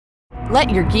Let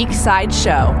your geek side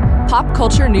show. Pop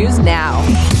culture news now.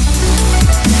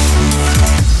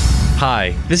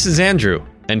 Hi, this is Andrew,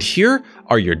 and here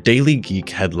are your daily geek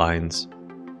headlines.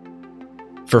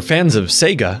 For fans of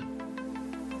Sega,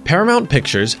 Paramount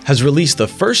Pictures has released the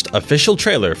first official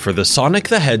trailer for the Sonic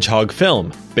the Hedgehog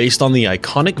film, based on the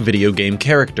iconic video game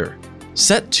character.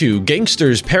 Set to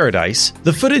Gangster's Paradise,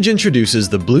 the footage introduces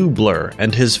the Blue Blur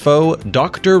and his foe,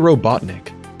 Dr.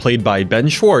 Robotnik, played by Ben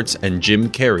Schwartz and Jim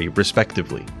Carrey,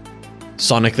 respectively.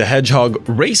 Sonic the Hedgehog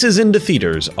races into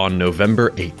theaters on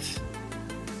November 8th.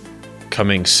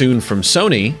 Coming soon from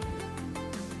Sony,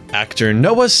 actor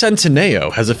Noah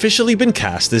Centineo has officially been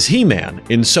cast as He-Man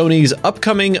in Sony's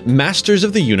upcoming Masters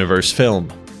of the Universe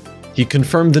film. He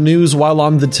confirmed the news while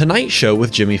on The Tonight Show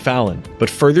with Jimmy Fallon, but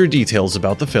further details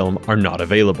about the film are not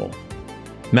available.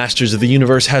 Masters of the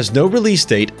Universe has no release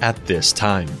date at this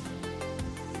time.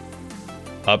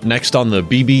 Up next on the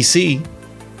BBC,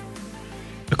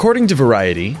 according to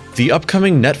Variety, the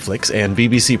upcoming Netflix and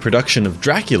BBC production of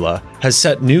Dracula has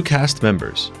set new cast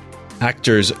members.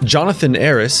 Actors Jonathan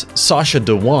Aris, Sacha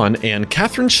Dhawan, and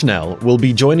Catherine Schnell will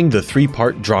be joining the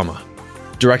three-part drama.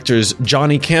 Directors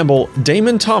Johnny Campbell,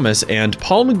 Damon Thomas, and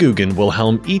Paul McGugan will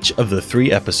helm each of the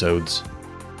 3 episodes.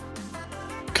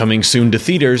 Coming soon to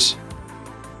theaters,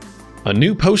 a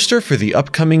new poster for the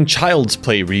upcoming Child's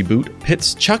Play reboot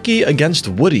pits Chucky against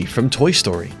Woody from Toy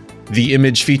Story. The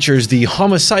image features the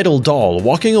homicidal doll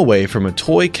walking away from a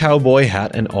toy cowboy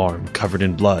hat and arm covered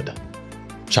in blood.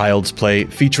 Child's Play,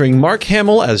 featuring Mark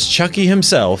Hamill as Chucky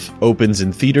himself, opens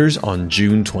in theaters on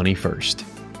June 21st.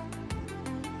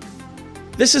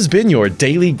 This has been your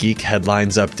Daily Geek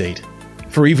Headlines Update.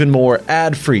 For even more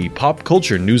ad-free pop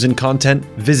culture news and content,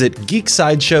 visit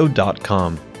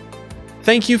geeksideshow.com.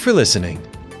 Thank you for listening,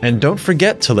 and don't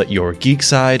forget to let your geek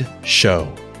side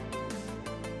show.